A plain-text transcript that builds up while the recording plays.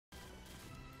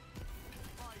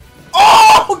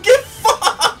Oh, get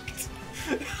fucked!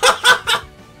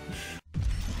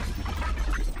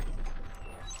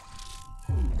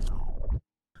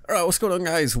 Alright, what's going on,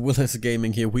 guys?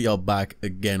 WiLLiSGaming here. We are back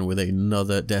again with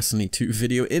another Destiny 2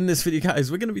 video. In this video, guys,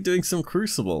 we're going to be doing some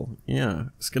Crucible. Yeah,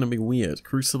 it's going to be weird.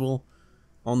 Crucible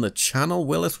on the channel.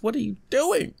 Willis, what are you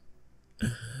doing?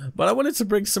 But I wanted to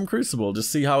bring some Crucible,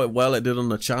 just see how it did on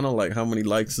the channel, like how many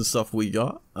likes and stuff we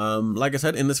got. Like I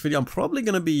said, in this video, I'm probably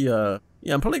going to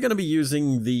be,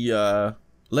 using the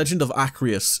Legend of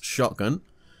Acreus shotgun.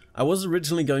 I was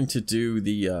originally going to do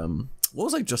the, what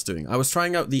was I just doing? I was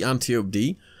trying out the Antiope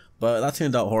D, but that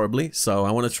turned out horribly, so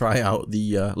I want to try out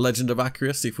the Legend of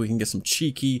Acreus, see if we can get some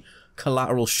cheeky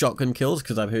collateral shotgun kills,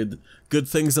 because I've heard good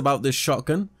things about this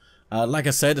shotgun. Like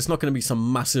I said, it's not going to be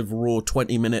some massive raw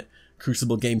 20-minute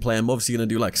Crucible gameplay. I'm obviously going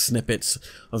to do like snippets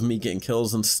of me getting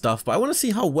kills and stuff, but I want to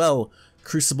see how well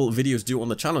Crucible videos do on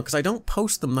the channel, because I don't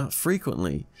post them that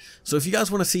frequently. So if you guys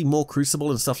want to see more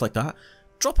Crucible and stuff like that,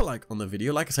 drop a like on the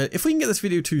video. Like I said, if we can get this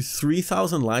video to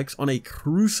 3,000 likes on a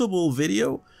Crucible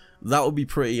video, that would be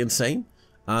pretty insane.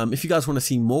 If you guys want to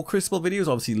see more Crucible videos,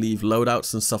 obviously leave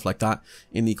loadouts and stuff like that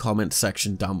in the comment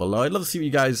section down below. I'd love to see what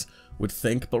you guys would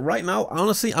think, but right now,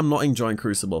 honestly, I'm not enjoying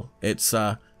Crucible. It's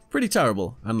pretty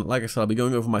terrible, and like I said, I'll be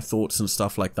going over my thoughts and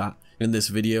stuff like that in this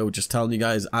video, just telling you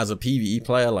guys as a PvE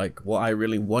player, like, what I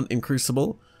really want in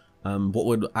Crucible, what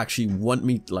would actually want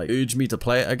me, like, urge me to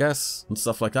play it, I guess, and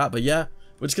stuff like that. But yeah,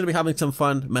 we're just going to be having some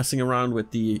fun messing around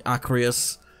with the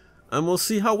Acreus, and we'll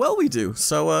see how well we do.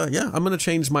 So yeah, I'm going to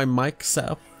change my mic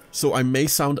setup, so I may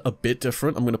sound a bit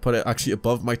different. I'm going to put it actually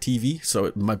above my TV,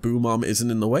 so my boom arm isn't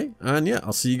in the way. And yeah,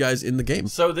 I'll see you guys in the game.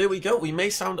 So there we go. We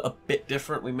may sound a bit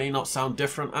different. We may not sound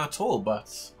different at all,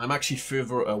 but I'm actually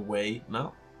further away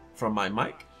now from my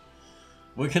mic.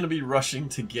 We're going to be rushing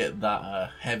to get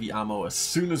that heavy ammo as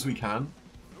soon as we can.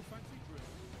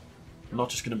 I'm not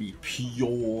just going to be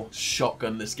pure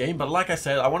shotgun this game, but like I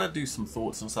said, I want to do some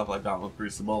thoughts and stuff like that on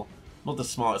Crucible. Not the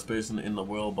smartest person in the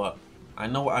world, but I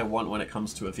know what I want when it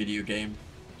comes to a video game.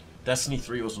 Destiny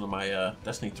 3 was one of my,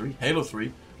 Halo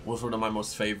 3 was one of my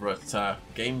most favorite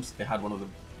games. They had one of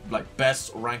the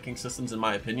best ranking systems in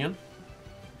my opinion.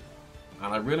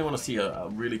 And I really want to see a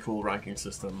really cool ranking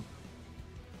system.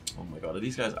 Oh my god, are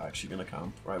these guys actually going to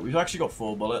camp? Right, we've actually got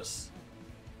 4 bullets.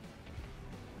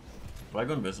 Do I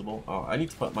go invisible? Oh, I need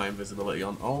to put my invisibility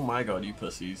on. Oh my god, you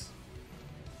pussies.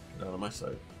 Get out of my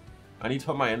sight. I need to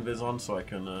put my invis on so I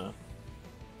can,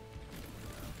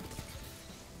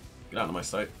 get out of my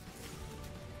sight.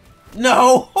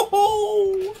 No!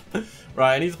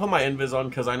 Right, I need to put my invis on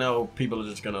because I know people are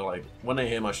just gonna, like, when they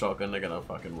hear my shotgun, they're gonna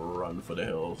fucking run for the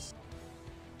hills.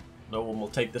 No one will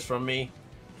take this from me.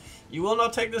 You will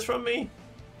not take this from me!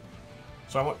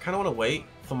 So I kind of want to wait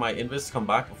for my invis to come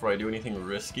back before I do anything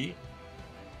risky.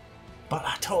 But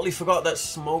I totally forgot that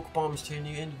smoke bombs turn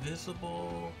you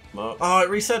invisible. Oh, it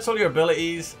resets all your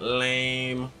abilities.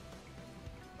 Lame.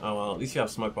 Oh well, at least you have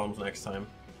smoke bombs next time.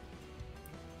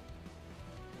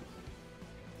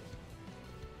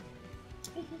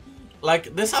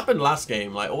 Like, this happened last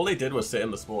game. Like, all they did was sit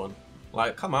in the spawn.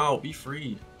 Like, come out, be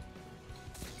freed.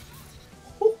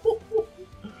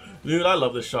 Dude, I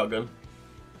love this shotgun.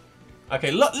 Okay,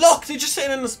 look, they're just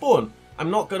sitting in the spawn. I'm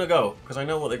not gonna go, because I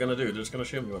know what they're gonna do. They're just gonna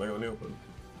shoot me when I go in the open.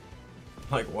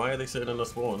 Like, why are they sitting in the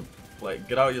spawn? Like,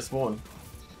 get out of your spawn.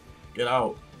 Get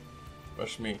out.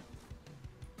 Rush me.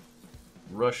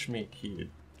 Rush me, kid.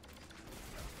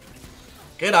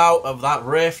 Get out of that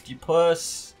rift, you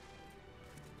puss.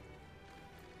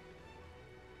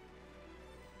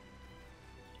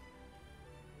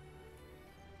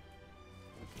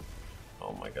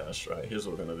 Oh my gosh, right, here's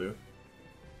what we're gonna do.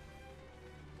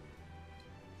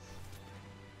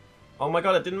 Oh my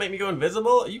god, it didn't make me go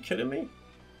invisible? Are you kidding me?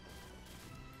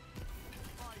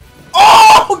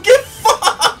 Oh, get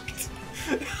fucked!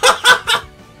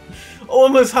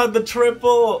 Almost had the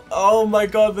triple. Oh my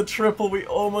god, the triple. We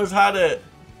almost had it.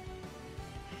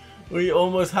 We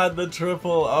almost had the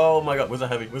triple. Oh my god, was that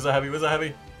heavy? Was that heavy? Was that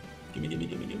heavy? Gimme, gimme,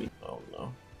 gimme, gimme. Oh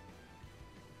no.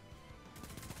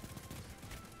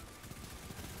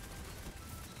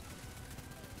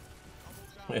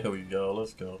 Here we go,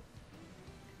 let's go.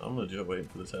 I'm legit waiting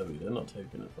for this heavy. They're not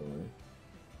taking it from me.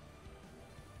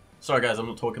 Sorry guys, I'm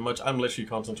not talking much. I'm literally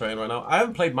concentrating right now. I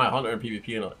haven't played my Hunter in PvP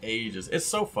in ages. It's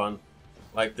so fun.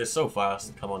 Like, they're so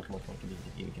fast. Come on, come on, come on.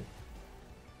 Give me.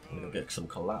 I'm gonna get some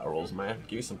collaterals, man.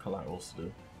 Give me some collaterals to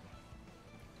do.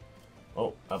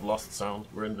 Oh, I've lost the sound.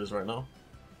 We're in this right now.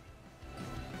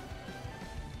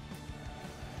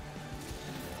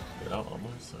 Get out on my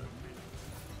side.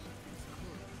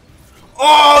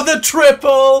 Oh, the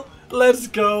triple! Let's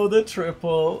go, the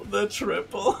triple. The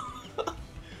triple.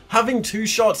 Having 2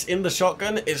 shots in the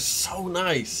shotgun is so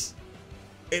nice.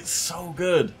 It's so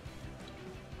good.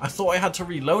 I thought I had to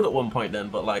reload at one point then,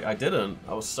 but like I didn't.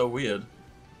 I was so weird.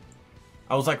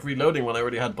 I was like reloading when I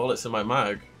already had bullets in my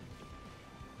mag.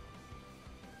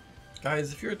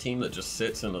 Guys, if you're a team that just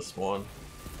sits in a spawn,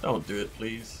 don't do it,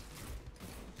 please.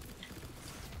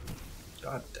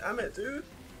 God damn it, dude.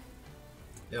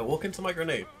 Yeah, walk into my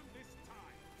grenade.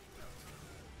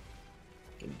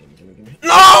 Gimme, gimme, gimme, gimme.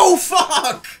 No!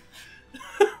 Fuck!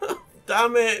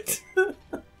 Damn it!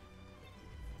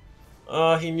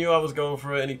 Oh, he knew I was going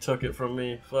for it and he took it from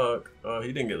me. Fuck. Oh,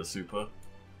 he didn't get a super.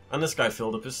 And this guy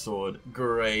filled up his sword.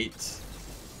 Great.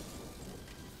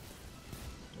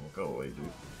 Oh, go away,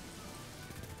 dude.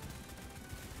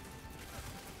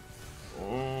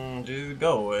 Dude,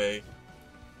 go away.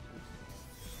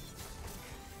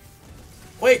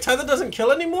 Wait, Tether doesn't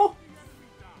kill anymore?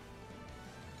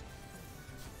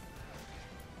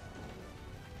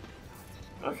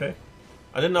 Okay.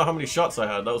 I didn't know how many shots I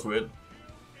had. That was weird.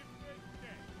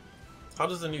 How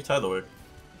does the new tether work?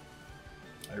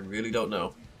 I really don't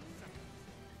know.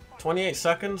 28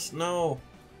 seconds? No.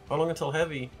 How long until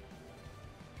heavy?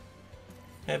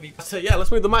 Heavy. So yeah,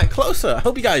 let's move the mic closer. I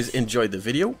hope you guys enjoyed the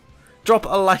video. Drop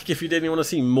a like if you did and you want to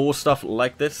see more stuff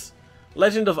like this.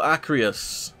 Legend of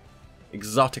Acreus.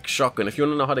 Exotic shotgun. If you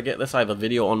want to know how to get this, I have a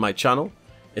video on my channel.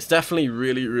 It's definitely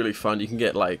really, really fun. You can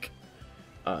get like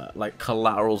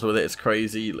collaterals with it. It's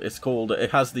crazy. It's called,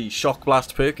 it has the shock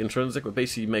blast perk intrinsic, which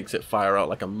basically makes it fire out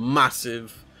like a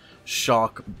massive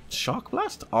arc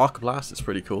blast. It's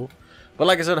pretty cool. But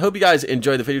like I said, I hope you guys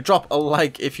enjoyed the video. Drop a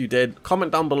like if you did.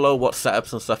 Comment down below what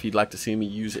setups and stuff you'd like to see me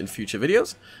use in future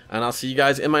videos. And I'll see you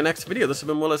guys in my next video. This has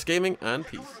been WiLLiSGaming, and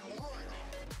peace.